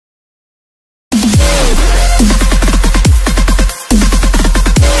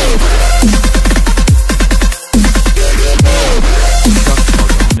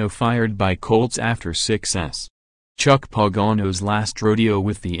fired by Colts after success. Chuck Pagano's last rodeo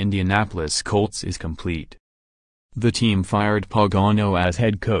with the Indianapolis Colts is complete. The team fired Pagano as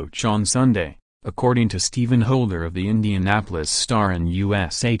head coach on Sunday, according to Stephen Holder of the Indianapolis Star and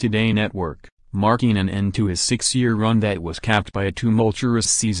USA Today Network, marking an end to his 6-year run that was capped by a tumultuous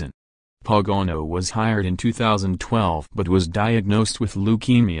season. Pagano was hired in 2012 but was diagnosed with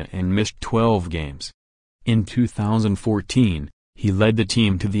leukemia and missed 12 games. In 2014, he led the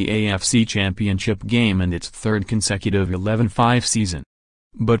team to the AFC Championship Game and its third consecutive 11-5 season.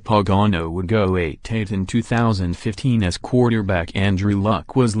 But Pagano would go 8-8 in 2015 as quarterback Andrew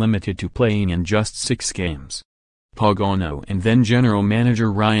Luck was limited to playing in just 6 games. Pagano and then general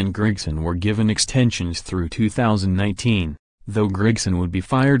manager Ryan Grigson were given extensions through 2019, though Grigson would be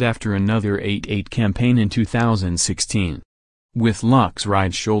fired after another 8-8 campaign in 2016. With Luck's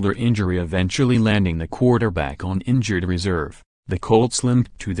right shoulder injury eventually landing the quarterback on injured reserve, the Colts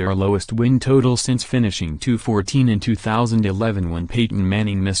limped to their lowest win total since finishing 2-14 in 2011 when Peyton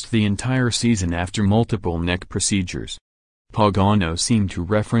Manning missed the entire season after multiple neck procedures. Pagano seemed to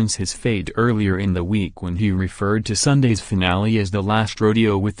reference his fate earlier in the week when he referred to Sunday's finale as the last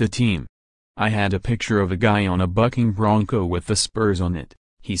rodeo with the team. "I had a picture of a guy on a bucking bronco with the spurs on it,"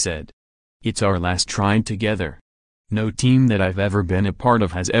 he said. "It's our last try together. No team that I've ever been a part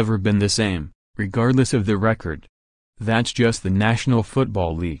of has ever been the same, regardless of the record. That's just the National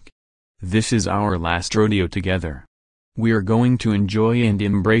Football League. This is our last rodeo together. We're going to enjoy and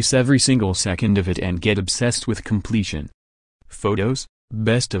embrace every single second of it and get obsessed with completion." Photos,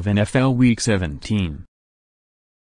 Best of NFL Week 17.